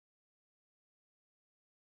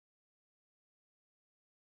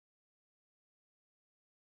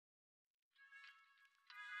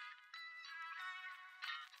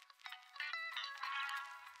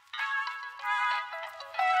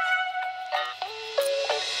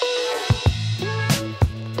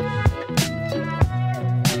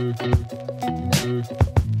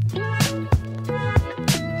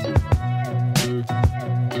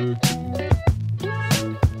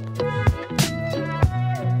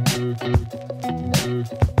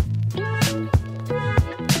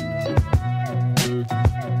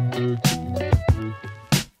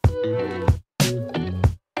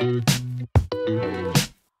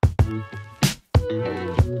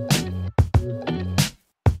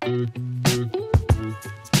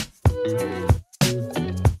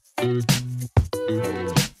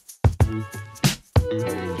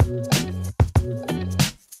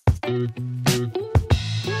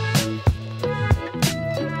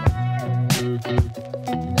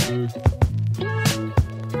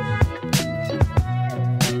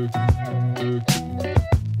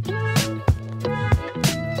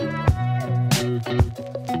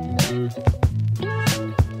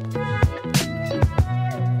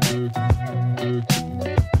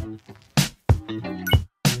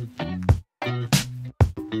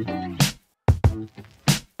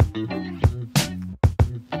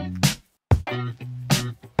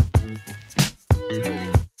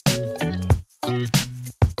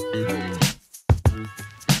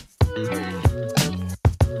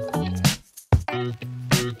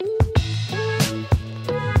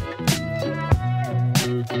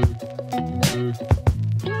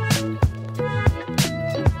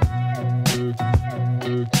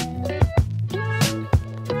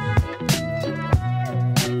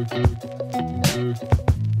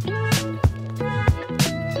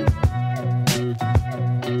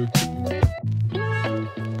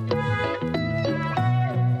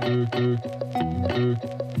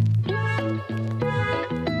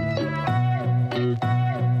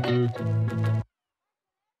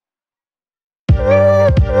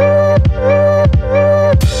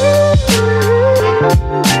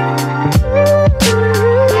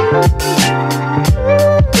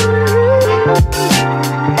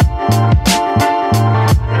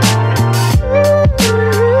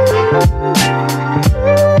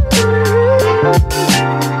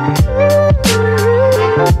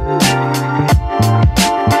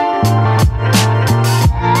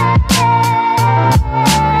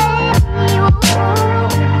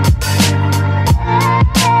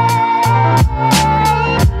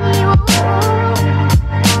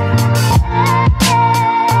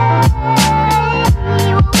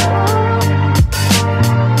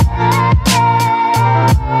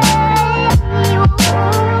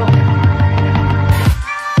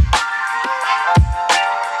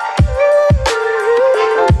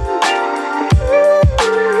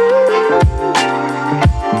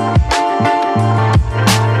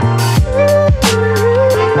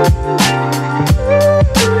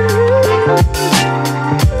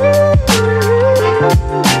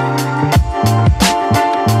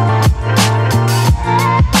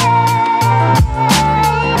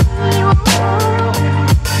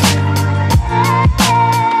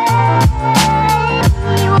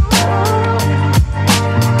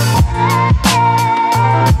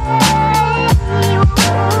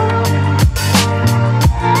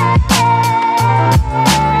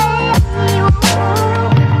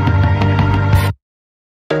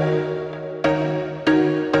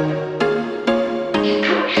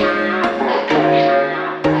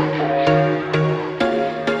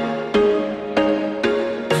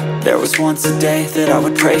Once a day that I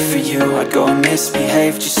would pray for you. I'd go and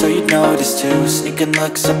misbehave just so you'd notice too. Sneaking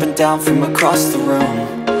looks up and down from across the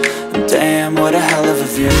room. And damn, what a hell of a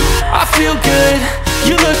view. I feel good,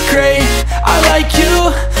 you look great, I like you,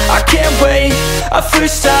 I can't wait. A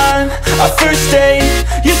first time, a first date.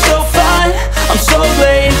 You're so fine, I'm so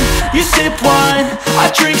late. You sip wine, I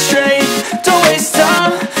drink straight. Don't waste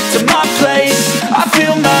time to my place. I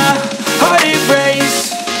feel my heart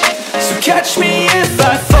erase. So catch me if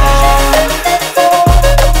I fall.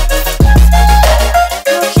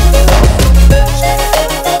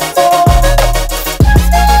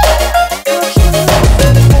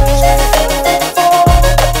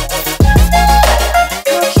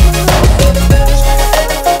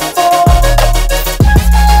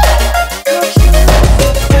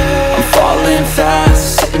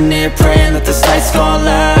 Praying that this night's gonna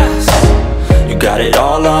last. You got it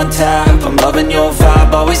all on tap, I'm loving your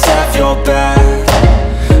vibe, always have your back.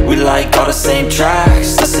 We like all the same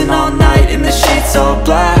tracks, listen all night in the sheets all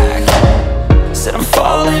black. Said I'm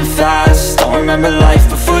falling fast, don't remember life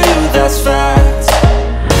before you, that's fact.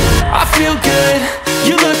 I feel good,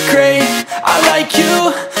 you look great, I like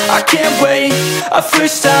you, I can't wait. A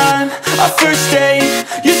first time, a first date.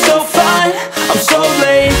 You're so fine, I'm so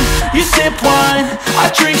late. You sip wine,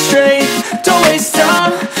 I drink straight. Don't waste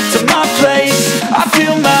time to my place. I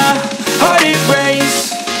feel my heart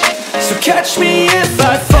erase. So catch me if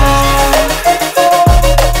I fall.